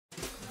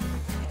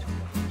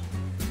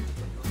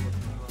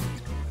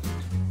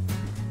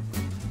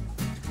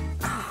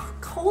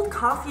cold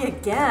coffee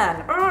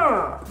again.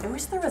 Ugh. I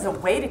wish there was a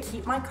way to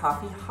keep my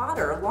coffee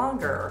hotter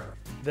longer.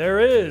 There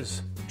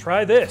is.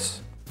 Try this.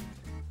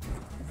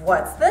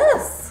 What's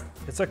this?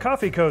 It's a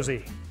Koffee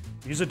Kozee.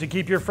 Use it to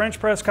keep your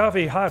French press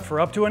coffee hot for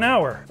up to an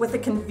hour. With a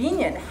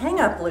convenient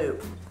hang-up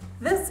loop.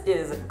 This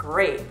is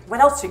great. What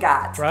else you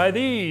got? Try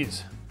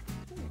these.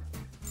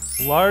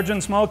 Large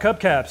and small cup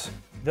caps.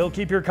 They'll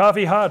keep your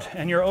coffee hot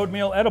and your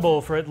oatmeal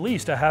edible for at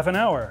least a half an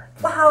hour.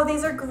 Wow,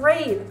 these are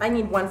great. I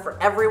need one for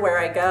everywhere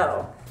I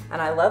go.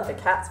 And I love the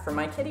cats for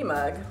my kitty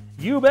mug.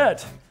 You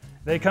bet.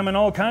 They come in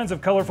all kinds of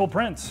colorful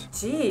prints.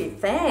 Gee,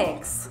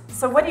 thanks.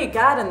 So what do you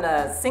got in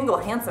the single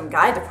handsome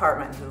guy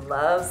department who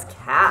loves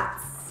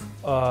cats?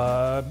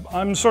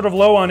 I'm sort of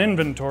low on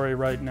inventory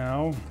right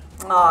now.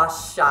 Aw,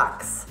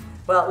 shucks.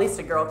 Well, at least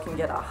a girl can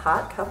get a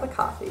hot cup of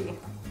coffee.